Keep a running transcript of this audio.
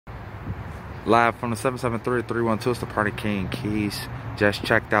Live from the 773-312, it's the Party King Keys. Just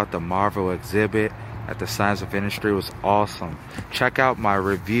checked out the Marvel exhibit at the Science of Industry. It was awesome. Check out my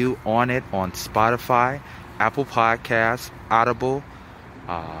review on it on Spotify, Apple Podcasts, Audible,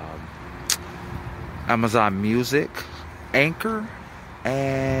 Amazon Music, Anchor,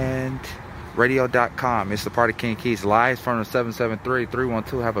 and radio.com. It's the Party King Keys, live from the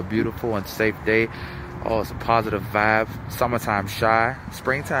 773-312. Have a beautiful and safe day. Oh, it's a positive vibe. Summertime shy,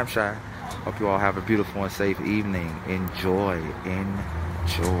 springtime shy. Hope you all have a beautiful and safe evening. Enjoy.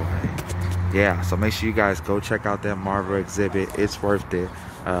 Yeah, so make sure you guys go check out that Marvel exhibit. It's worth it.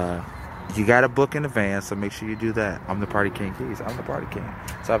 You got to book in advance, so make sure you do that. I'm the Party King Keys. I'm the Party King.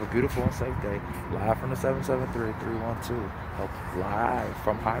 So have a beautiful and safe day. Live from the 773-312. Live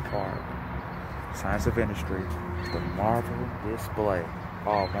from Hyde Park. Science of Industry. The Marvel display.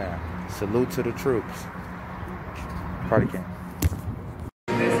 Oh, man. Salute to the troops. Party King.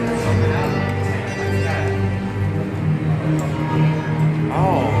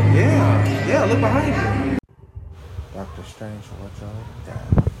 Oh, yeah, look behind you. Doctor Strange Wardrobe, that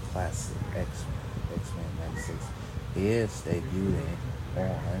classic X-Men 96 is debuting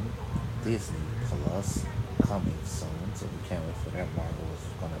on Disney Plus, coming soon, so we can't wait for that. Marvel is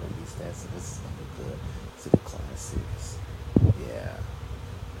going to release that, so this is going to be good. To the classics, yeah.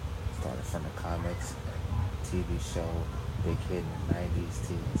 Started from the comics, TV show, big hit in the 90s,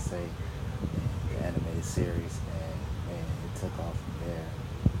 TNA, and the animated series, and it took off from there.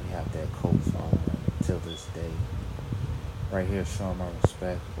 We have that cult following till this day. Right here, showing my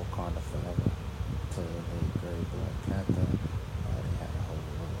respect, Wakanda Forever, to the late great Black Panther. They had a whole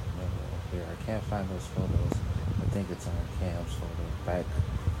little memorial here. I can't find those photos. I think it's on Cam's photo. Back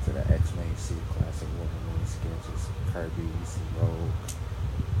to the X-Men, you see classic Wolverine sketches, Kirby, you see Rogue.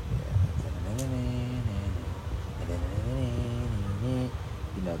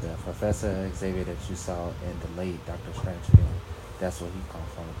 You know, the Professor Xavier that you saw in the late Doctor Strange film, that's where he come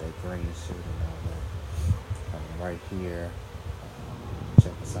from, with that green suit and all that. Right here,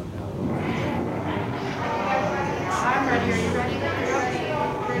 check something out. I'm ready. Are you ready?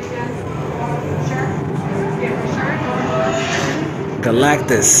 Sure.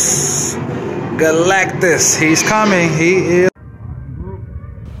 Galactus, he's coming. He is.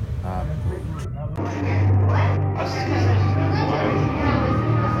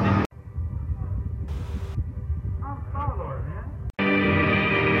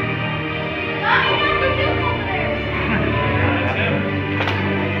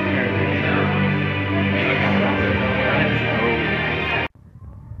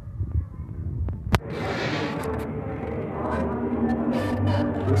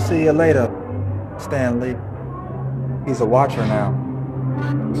 See you later, Stan Lee. He's a watcher now.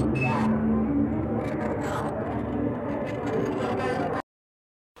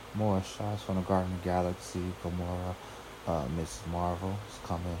 More shots from the Garden of Galaxy. Gamora, Mrs. Marvel is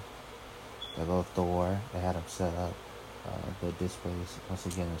coming. They go Thor. They had him set up. The displays once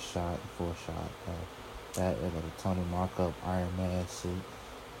again a full shot of that. They got a Tony Markup Iron Man suit.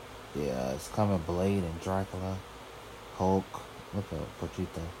 Yeah, it's coming. Blade and Dracula, Hulk. Look at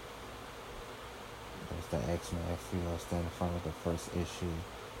Pochita. There's the X-Men field standing in front of the first issue.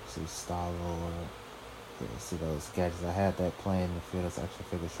 See Star-Lord. Yeah, see those gadgets. I had that playing in the field. That's action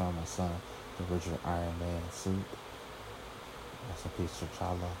figure showing my son the original Iron Man suit. That's a piece of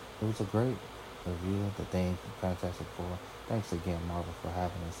T'Challa. It was a great review. The thing, Fantastic Four. Thanks again, Marvel, for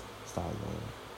having us. Star-Lord.